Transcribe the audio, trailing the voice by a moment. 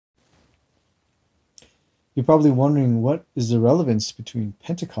You're probably wondering what is the relevance between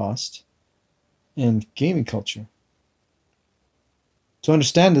Pentecost and gaming culture. To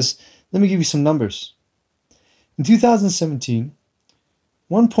understand this, let me give you some numbers. In 2017,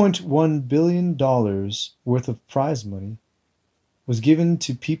 $1.1 billion worth of prize money was given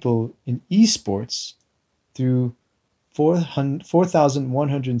to people in esports through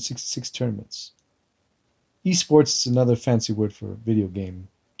 4,166 tournaments. Esports is another fancy word for video game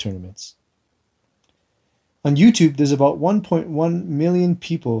tournaments. On YouTube, there's about 1.1 million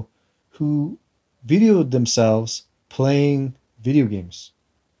people who videoed themselves playing video games.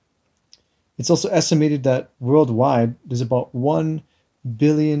 It's also estimated that worldwide there's about 1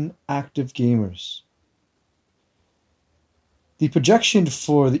 billion active gamers. The projection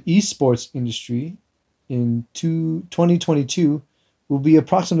for the esports industry in 2022 will be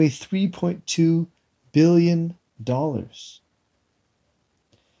approximately $3.2 billion.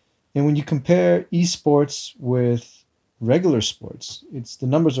 And when you compare esports with regular sports, the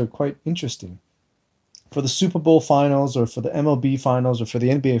numbers are quite interesting. For the Super Bowl finals or for the MLB finals or for the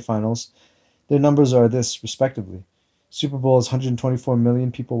NBA finals, their numbers are this respectively. Super Bowl is 124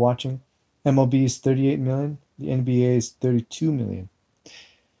 million people watching, MLB is 38 million, the NBA is 32 million.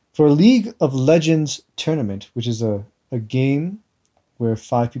 For a League of Legends tournament, which is a game where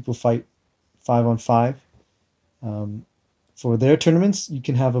five people fight 5 on 5, um, for their tournaments, you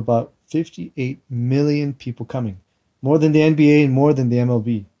can have about 58 million people coming, more than the NBA and more than the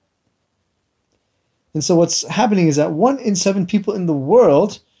MLB. And so what's happening is that 1 in 7 people in the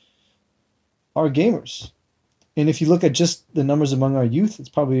world are gamers. And if you look at just the numbers among our youth, it's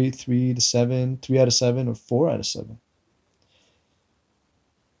probably 3 to 7, 3 out of 7, or 4 out of 7.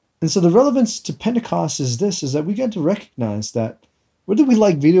 And so the relevance to Pentecost is this, is that we get to recognize that whether we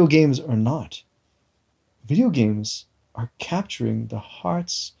like video games or not, video games are capturing the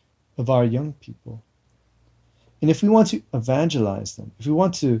hearts of our young people. And if we want to evangelize them, if we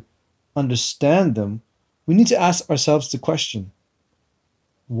want to understand them, we need to ask ourselves the question,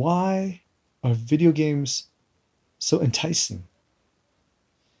 why are video games so enticing?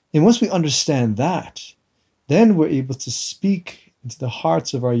 And once we understand that, then we're able to speak into the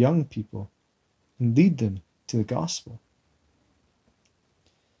hearts of our young people and lead them to the gospel.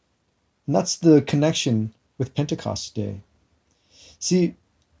 And that's the connection with Pentecost Day. See,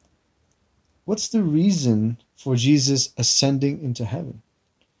 what's the reason for Jesus ascending into heaven?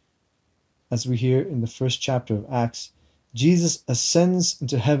 As we hear in the first chapter of Acts, Jesus ascends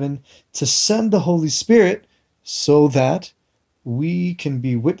into heaven to send the Holy Spirit so that we can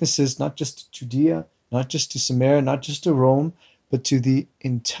be witnesses not just to Judea, not just to Samaria, not just to Rome, but to the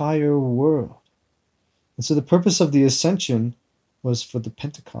entire world. And so the purpose of the ascension was for the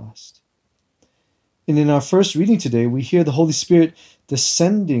Pentecost. And in our first reading today, we hear the Holy Spirit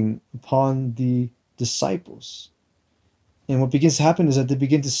descending upon the disciples. And what begins to happen is that they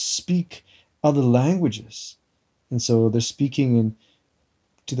begin to speak other languages. And so they're speaking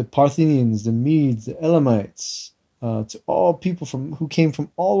to the Parthians, the Medes, the Elamites, to all people who came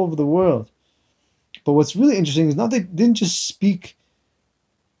from all over the world. But what's really interesting is not they didn't just speak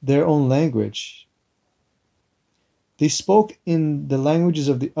their own language. They spoke in the languages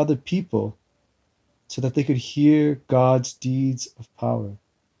of the other people so that they could hear God's deeds of power.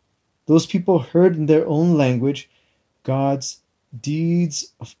 Those people heard in their own language God's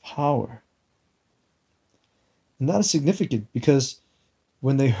deeds of power. And that is significant because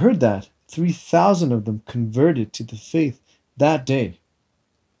when they heard that, 3,000 of them converted to the faith that day.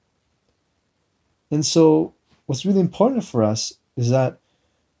 And so what's really important for us is that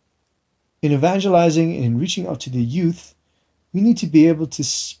in evangelizing and in reaching out to the youth, we need to be able to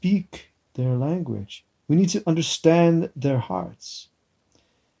speak their language. We need to understand their hearts.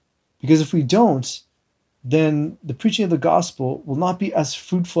 Because if we don't, then the preaching of the gospel will not be as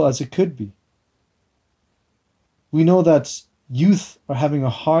fruitful as it could be. We know that youth are having a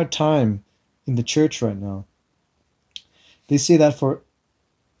hard time in the church right now. They say that for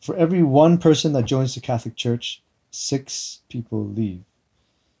every one person that joins the Catholic Church, 6 people leave.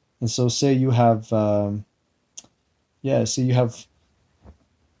 And so say you have, say you have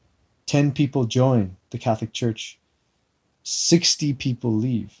 10 people join the Catholic Church, 60 people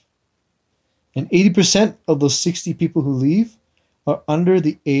leave. And 80% of those 60 people who leave are under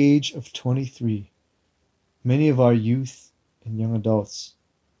the age of 23. Many of our youth and young adults.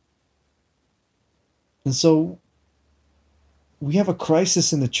 And so we have a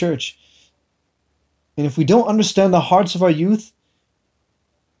crisis in the church. And if we don't understand the hearts of our youth,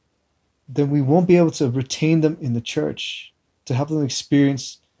 then we won't be able to retain them in the church to help them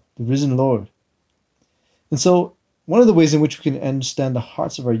experience the risen Lord. And so one of the ways in which we can understand the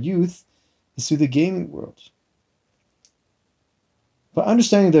hearts of our youth is through the gaming world. By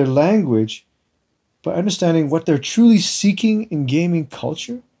understanding their language, by understanding what they're truly seeking in gaming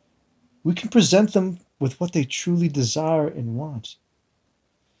culture, we can present them with what they truly desire and want.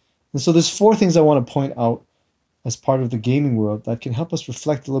 And so there's four things I want to point out as part of the gaming world that can help us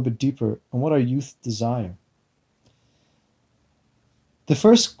reflect a little bit deeper on what our youth desire. The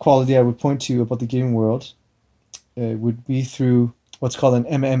first quality I would point to about the gaming world would be through what's called an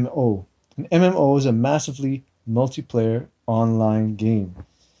MMO. An MMO is a massively multiplayer online game.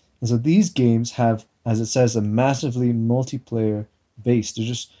 And so these games have, as it says, a massively multiplayer base. There's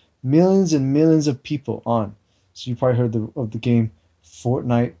just millions and millions of people on. So you probably heard of the game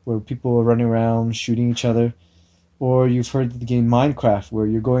Fortnite, where people are running around shooting each other. Or you've heard of the game Minecraft, where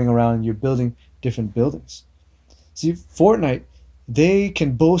you're going around and you're building different buildings. See, Fortnite, they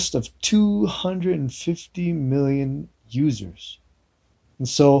can boast of 250 million users. And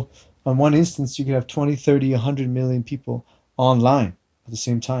so on one instance, you could have 20, 30, 100 million people online at the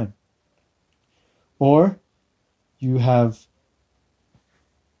same time. Or you have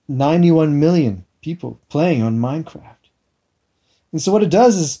 91 million people playing on Minecraft. And so what it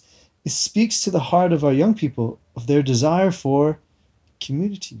does is it speaks to the heart of our young people of their desire for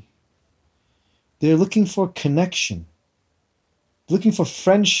community. They're looking for connection, looking for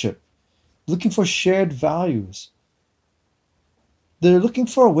friendship, looking for shared values. They're looking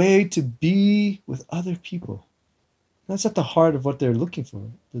for a way to be with other people. That's at the heart of what they're looking for,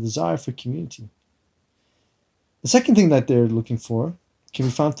 the desire for community. The second thing that they're looking for can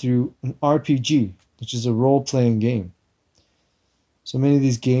be found through an RPG, which is a role-playing game. So many of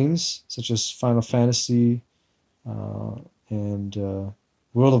these games, such as Final Fantasy and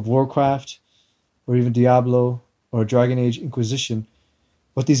World of Warcraft, or even Diablo or Dragon Age Inquisition,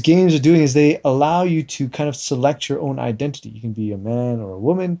 what these games are doing is they allow you to kind of select your own identity. You can be a man or a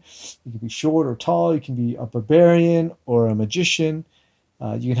woman, you can be short or tall, you can be a barbarian or a magician,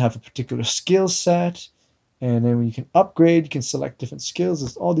 you can have a particular skill set, and then when you can upgrade, you can select different skills.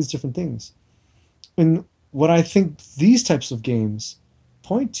 There's all these different things. And what I think these types of games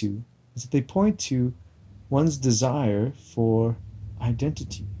point to is that they point to one's desire for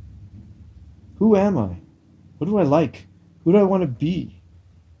identity. Who am I? What do I like? Who do I want to be?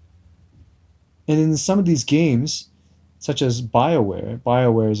 And in some of these games, such as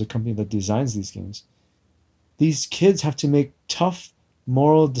BioWare is a company that designs these games, these kids have to make tough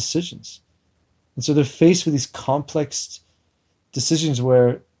moral decisions. And so they're faced with these complex decisions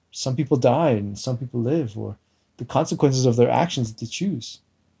where some people die and some people live, or the consequences of their actions that they choose.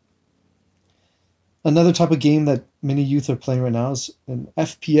 Another type of game that many youth are playing right now is an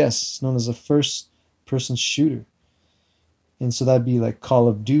FPS, known as a first-person shooter. And so that'd be like Call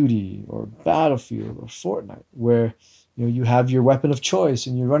of Duty or Battlefield or Fortnite, where you have your weapon of choice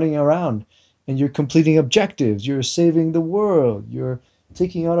and you're running around and you're completing objectives, you're saving the world, you're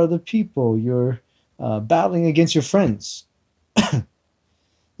taking out other people, you're battling against your friends.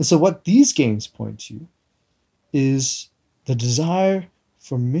 And so what these games point to is the desire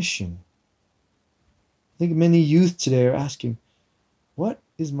for mission. I think many youth today are asking, what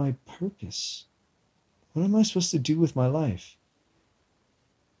is my purpose? What am I supposed to do with my life?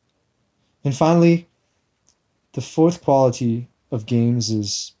 And finally, the fourth quality of games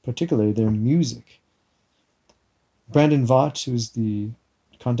is particularly their music. Brandon Vaught, who's the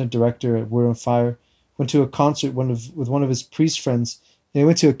content director at Word on Fire, went to a concert with one of his priest friends. They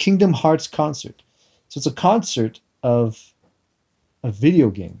went to a Kingdom Hearts concert. So it's a concert of a video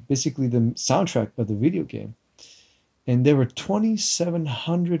game, basically the soundtrack of the video game. And there were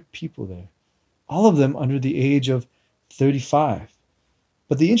 2,700 people there, all of them under the age of 35.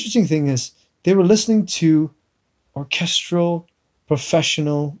 But the interesting thing is they were listening to orchestral,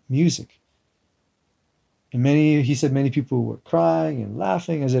 professional music. And he said many people were crying and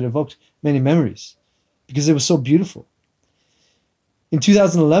laughing as it evoked many memories because it was so beautiful. In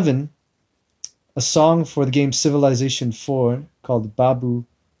 2011, a song for the game Civilization 4 called Baba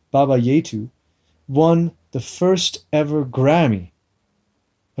Yetu won the first ever Grammy.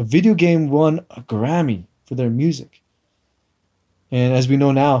 A video game won a Grammy for their music. And as we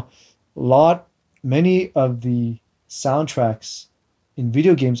know now, many of the soundtracks in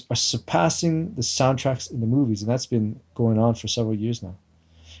video games are surpassing the soundtracks in the movies, and that's been going on for several years now.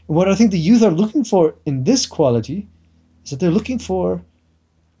 And what I think the youth are looking for in this quality is that they're looking for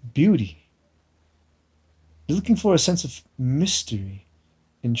beauty. They're looking for a sense of mystery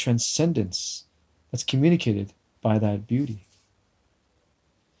and transcendence that's communicated by that beauty.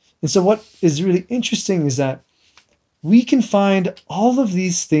 And so what is really interesting is that we can find all of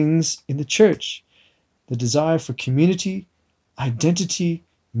these things in the church. The desire for community, identity,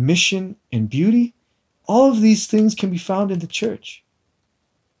 mission, and beauty, all of these things can be found in the church.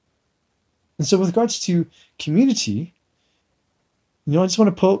 And so with regards to community, I just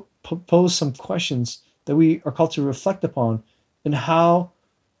want to pose some questions that we are called to reflect upon and how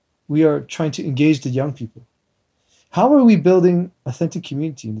we are trying to engage the young people. How are we building authentic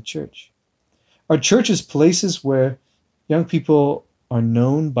community in the church? Are churches places where young people are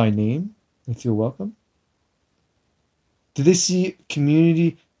known by name and feel welcome? Do they see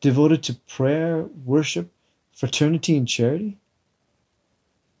community devoted to prayer, worship, fraternity, and charity?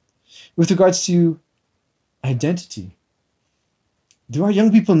 With regards to identity, do our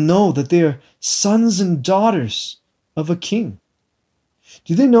young people know that they are sons and daughters of a king?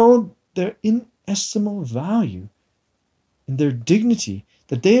 Do they know their inestimable value and their dignity,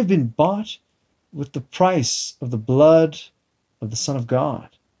 that they have been bought with the price of the blood of the Son of God?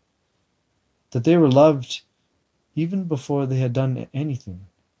 That they were loved even before they had done anything?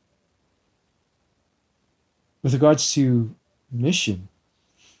 With regards to mission,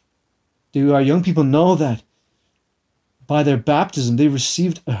 do our young people know that by their baptism they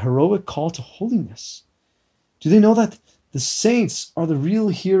received a heroic call to holiness? Do they know that the saints are the real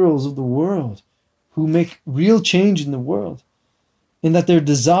heroes of the world who make real change in the world, and that their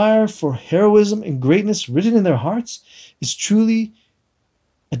desire for heroism and greatness written in their hearts is truly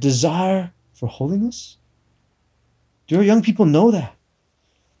a desire for holiness? Do our young people know that?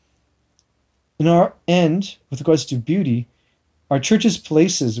 In our end, with regards to beauty, are churches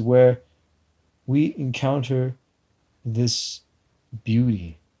places where we encounter this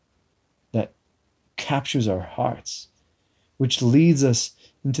beauty that captures our hearts, which leads us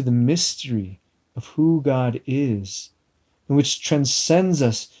into the mystery of who God is, and which transcends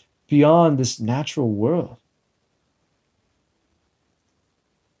us beyond this natural world?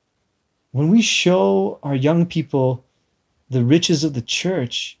 When we show our young people the riches of the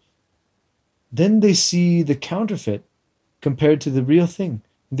church, then they see the counterfeit compared to the real thing.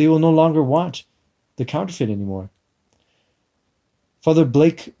 They will no longer want the counterfeit anymore. Father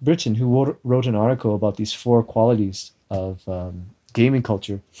Blake Britton, who wrote an article about these 4 qualities of gaming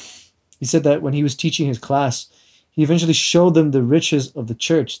culture, he said that when he was teaching his class, he eventually showed them the riches of the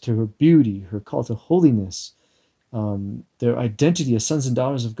church through her beauty, her call to holiness, their identity as sons and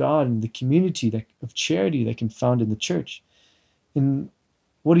daughters of God, and the community of charity that can be found in the church. And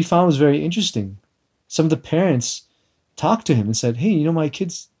what he found was very interesting. Some of the parents talked to him and said, "Hey, my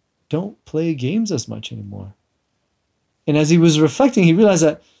kids don't play games as much anymore." And as he was reflecting, he realized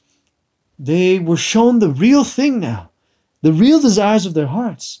that they were shown the real thing now, the real desires of their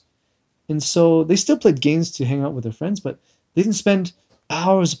hearts. And so they still played games to hang out with their friends, but they didn't spend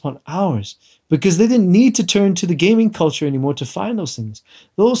hours upon hours because they didn't need to turn to the gaming culture anymore to find those things.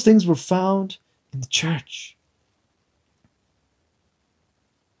 Those things were found in the church.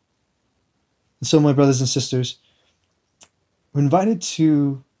 And so, my brothers and sisters, we're invited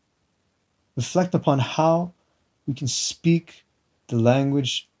to reflect upon how we can speak the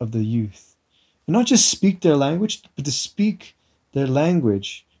language of the youth. And not just speak their language, but to speak their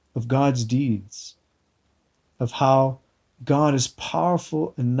language of God's deeds, of how God is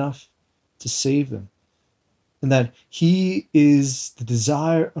powerful enough to save them, and that He is the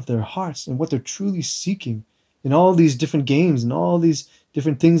desire of their hearts and what they're truly seeking in all these different games and all these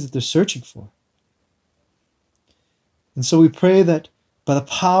different things that they're searching for. And so we pray that by the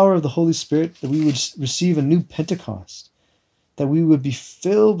power of the Holy Spirit, that we would receive a new Pentecost, that we would be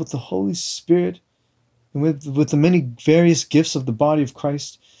filled with the Holy Spirit and with the many various gifts of the body of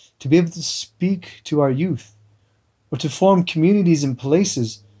Christ, to be able to speak to our youth, or to form communities and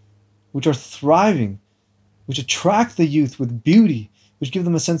places which are thriving, which attract the youth with beauty, which give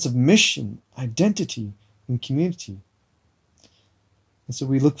them a sense of mission, identity, and community. And so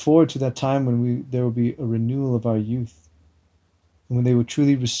we look forward to that time when there will be a renewal of our youth, and when they will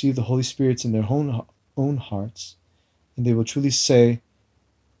truly receive the Holy Spirit in their own hearts, and they will truly say,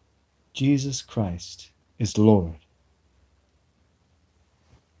 Jesus Christ is Lord.